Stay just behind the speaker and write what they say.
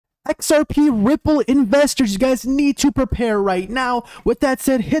XRP Ripple investors, you guys need to prepare right now. With that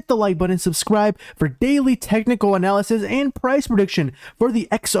said, hit the like button, subscribe for daily technical analysis and price prediction for the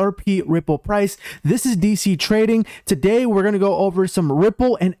XRP Ripple price. This is DC Trading. Today, we're going to go over some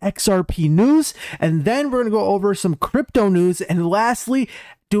Ripple and XRP news, and then we're going to go over some crypto news, and lastly,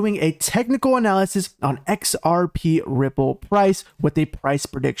 doing a technical analysis on XRP Ripple price with a price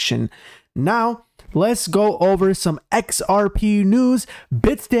prediction. Now, let's go over some XRP news.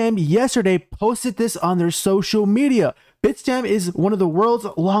 Bitstamp yesterday posted this on their social media. Bitstamp is one of the world's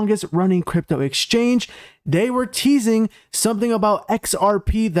longest running crypto exchange. They were teasing something about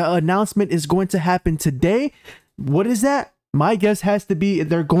XRP. The announcement is going to happen today. What is that? My guess has to be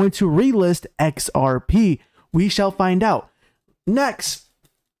they're going to relist XRP. We shall find out. Next,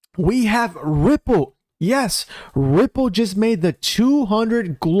 we have Ripple. Yes, Ripple just made the top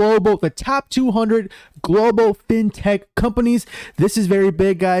 200 global fintech companies. This is very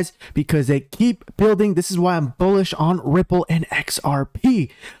big, guys, because they keep building. This is why I'm bullish on Ripple and XRP.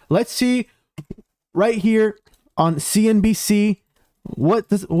 Let's see right here on CNBC.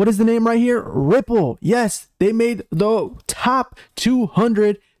 What is the name right here? Ripple. Yes, they made the top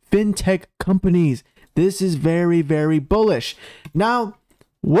 200 fintech companies. This is very, very bullish. Now,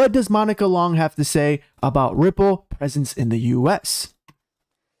 what does Monica Long have to say about Ripple presence in the US?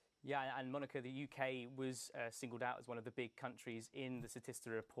 Yeah, and Monica, the UK was singled out as one of the big countries in the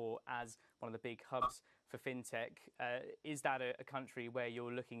Statista report as one of the big hubs for fintech. Is that a country where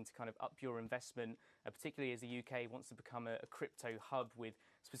you're looking to kind of up your investment, particularly as the UK wants to become a crypto hub with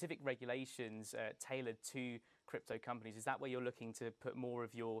specific regulations tailored to crypto companies? Is that where you're looking to put more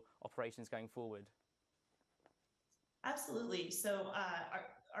of your operations going forward? Absolutely. So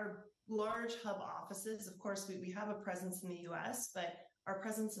our large hub offices, of course, we have a presence in the US, but our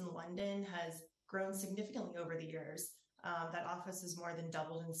presence in London has grown significantly over the years. That office is more than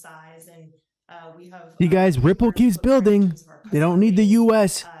doubled in size, and we have... You guys, Ripple keeps building. They don't need the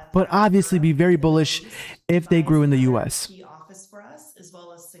US, but obviously be very bullish if they grew in the US. Key office for us, as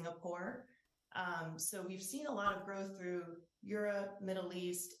well as Singapore. So we've seen a lot of growth through Europe, Middle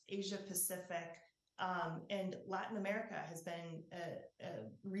East, Asia Pacific, and Latin America has been a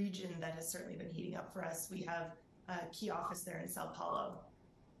region that has certainly been heating up for us. We have a key office there in Sao Paulo.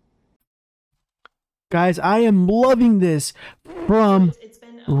 Guys, I am loving this from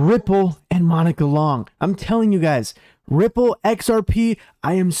Ripple and Monica Long. I'm telling you guys, Ripple, XRP,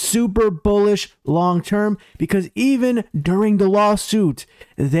 I am super bullish long term because even during the lawsuit,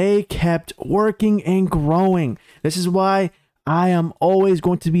 they kept working and growing. This is why I am always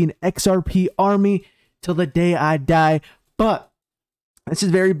going to be an XRP army till the day I die. But this is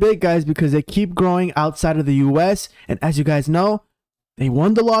very big, guys, because they keep growing outside of the US. And as you guys know, they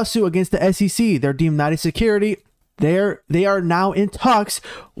won the lawsuit against the SEC. They're deemed not a security. They are now in talks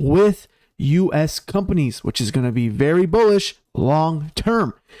with US companies, which is going to be very bullish long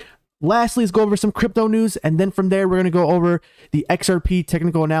term. Lastly, let's go over some crypto news. And then from there, we're going to go over the XRP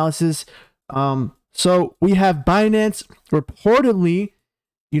technical analysis. So we have Binance reportedly,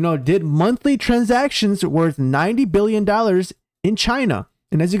 did monthly transactions worth $90 billion in China.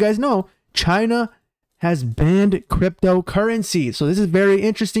 And as you guys know, China has banned cryptocurrency. So this is very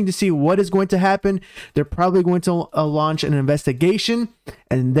interesting to see what is going to happen. They're probably going to launch an investigation,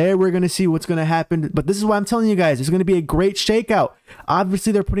 and there we're going to see what's going to happen. But this is why I'm telling you guys, it's going to be a great shakeout.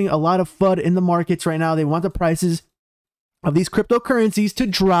 Obviously, they're putting a lot of FUD in the markets right now. They want the prices of these cryptocurrencies to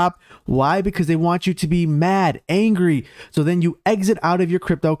drop. Why? Because they want you to be mad, angry. So then you exit out of your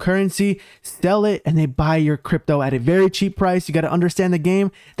cryptocurrency, sell it, and they buy your crypto at a very cheap price. You got to understand the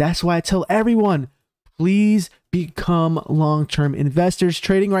game. That's why I tell everyone, please become long-term investors.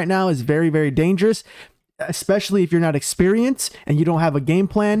 Trading right now is very, very dangerous, especially if you're not experienced and you don't have a game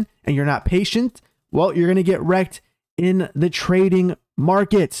plan and you're not patient. Well, you're going to get wrecked in the trading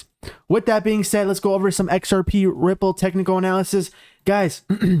market. With that being said, let's go over some XRP Ripple technical analysis. Guys,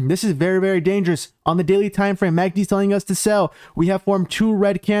 this is very, very dangerous. On the daily time frame, MACD is telling us to sell. We have formed two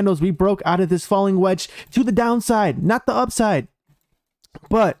red candles. We broke out of this falling wedge to the downside, not the upside.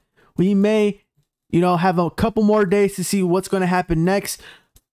 But we may, have a couple more days to see what's going to happen next.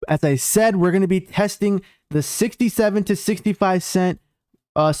 As I said, we're going to be testing the 67 to 65 cent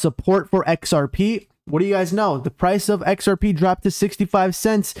support for XRP. What do you guys know? The price of XRP dropped to 65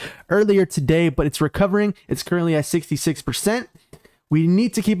 cents earlier today, but it's recovering. It's currently at 66%. We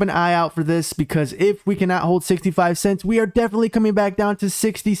need to keep an eye out for this because if we cannot hold 65 cents, we are definitely coming back down to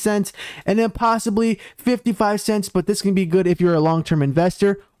 60 cents and then possibly 55 cents. But this can be good if you're a long-term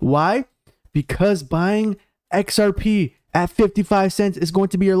investor. Why? Because buying XRP at 55 cents is going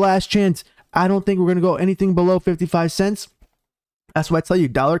to be your last chance. I don't think we're going to go anything below 55 cents. That's why I tell you,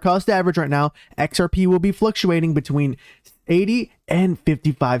 dollar cost average right now, XRP will be fluctuating between 80 and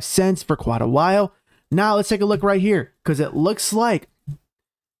 55 cents for quite a while. Now let's take a look right here, because it looks like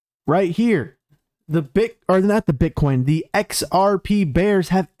right here, the XRP bears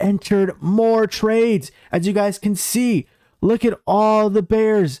have entered more trades. As you guys can see, look at all the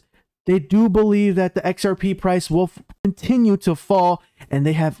bears. They do believe that the XRP price will continue to fall, and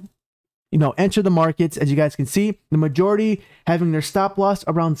they have, enter the markets. As you guys can see, the majority having their stop loss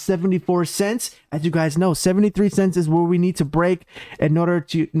around 74 cents. As you guys know, 73 cents is where we need to break in order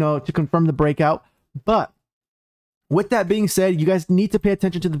to, to confirm the breakout. But with that being said, you guys need to pay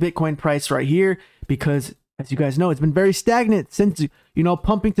attention to the Bitcoin price right here, because as you guys know, it's been very stagnant since,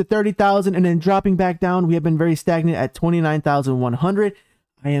 pumping to 30,000 and then dropping back down. We have been very stagnant at 29,100.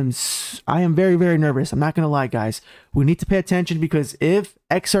 I am very, very nervous. I'm not going to lie, guys. We need to pay attention, because if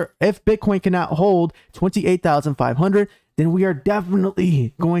Bitcoin cannot hold 28,500, then we are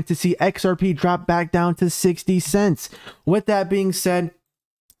definitely going to see XRP drop back down to 60 cents. With that being said,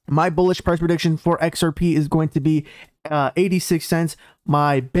 my bullish price prediction for XRP is going to be 86 cents.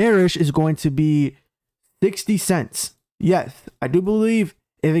 My bearish is going to be 60 cents. Yes, I do believe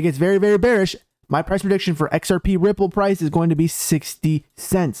if it gets very, very bearish, my price prediction for XRP Ripple price is going to be 60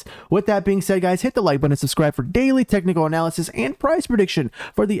 cents. With that being said, guys, hit the like button and subscribe for daily technical analysis and price prediction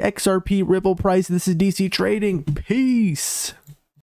for the XRP Ripple price. This is DC Trading. Peace.